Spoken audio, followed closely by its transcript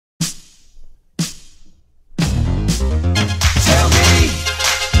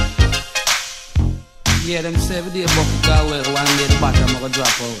Yeah, them say every day bucket go well, one day the bottom I'm gonna drop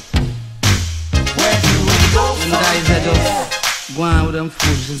out. Where do we go them from guys that just go on with them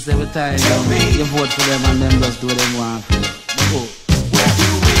foolishness every time. You vote for them and them just do what they want for you. Go. Where do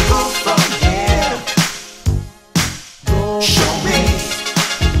we go from here? Go. Show me.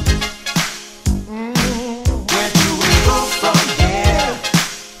 Where do we go from here?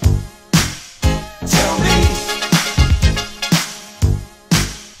 Tell me.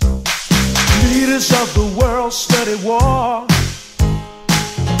 Leaders of the world study war,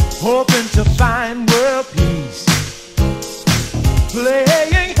 hoping to find world peace,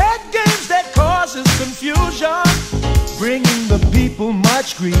 playing head games that causes confusion, bringing the people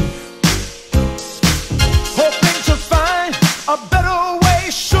much grief, hoping to find a better way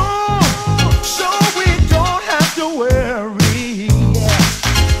soon, so we don't have to worry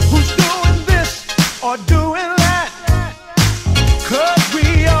who's doing this or doing that, 'cause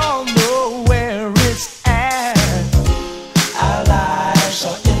we all know where it's at. Our lives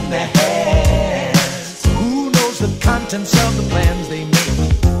are in their hands. Who knows the contents of the plans they make?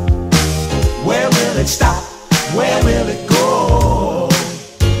 Where will it stop? Where will it go?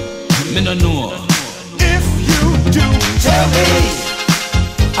 Me no know. If you do, tell me.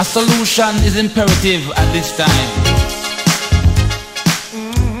 A solution is imperative at this time.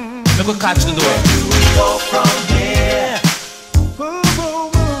 Me go catch the door. Where do we go from here?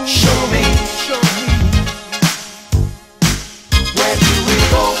 Show me. Show me. Where do we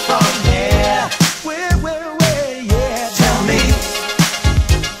go from here? Where, yeah. Tell me.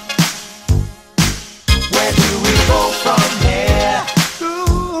 Where do we go from here?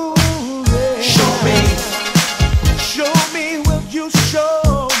 Ooh, yeah. Show me. Show me, will you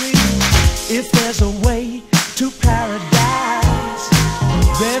show me? If there's a way to paradise,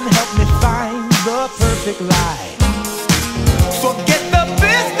 then help me find the perfect life. Forget the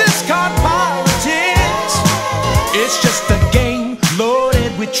business card politics. It's just a game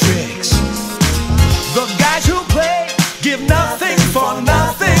loaded with tricks. The guys who play give nothing for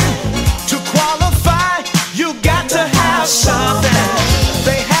nothing. To qualify, you got to have something.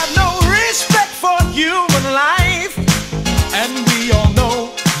 They have no respect for human life, and we all know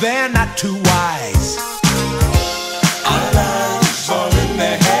they're not too wise. Our lives are in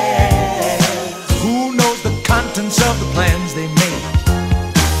their hands. Who knows the contents of the plans they make?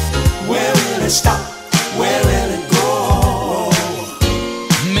 Where will it stop? Where will it go?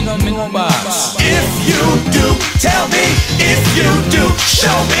 Me no boss. If you do, tell me. If you do,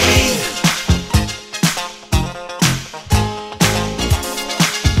 show me.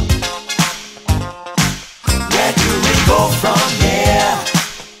 Where do we go from here?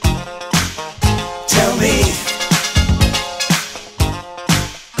 Tell me.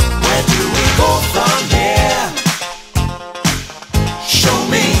 Where do we go from here? Show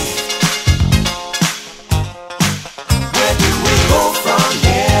me. Where do we go from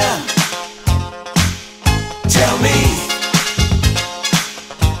here? Tell me.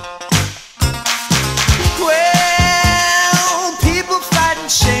 Well, people fighting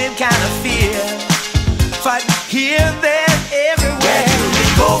shame, kind of fear, fighting here, there, everywhere. Where do we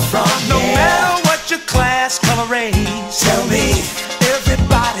go from no here? Matter what your class, color, race. Tell me.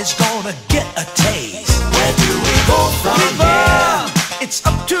 Everybody's gonna get a taste. Where do we go from here? It's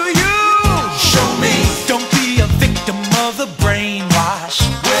up to you. Show me. Don't be a victim of the brainwash.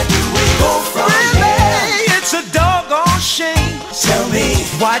 Where do we go from here? It's a doggone shame. Tell me.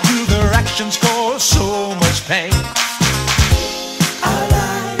 Why do their actions cause so much pain? Our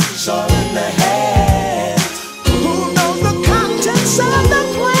lives are in their hands. Who knows the contents of the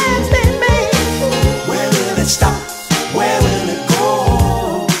plans they made? Where will it stop? Where will it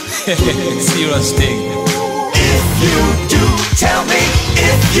go? Serious thing. If you do, tell me.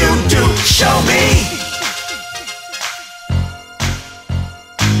 If you do, show me.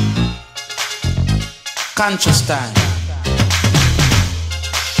 Conscious time.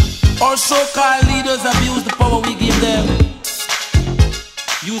 Our so-called leaders abuse the power we give them,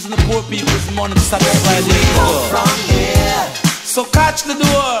 using the poor people's money to satisfy their ego. From here. So catch the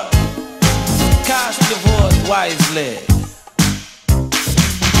door, cast the vote wisely.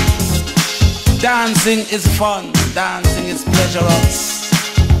 Dancing is fun, dancing is pleasurous.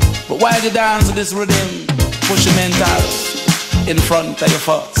 But while you dance to this rhythm, push your mental in front of your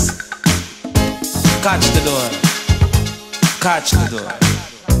thoughts. Catch the door, catch the door.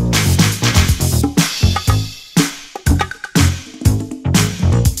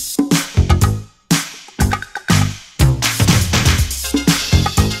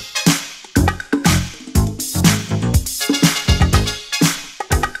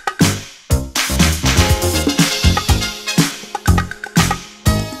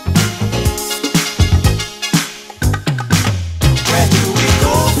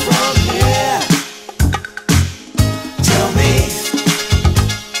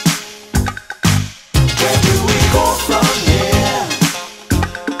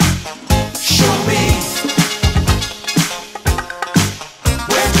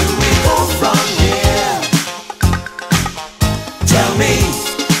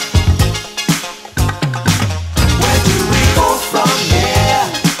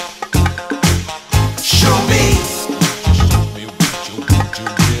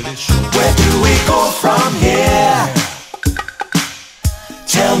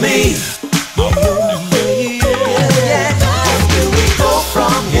 me.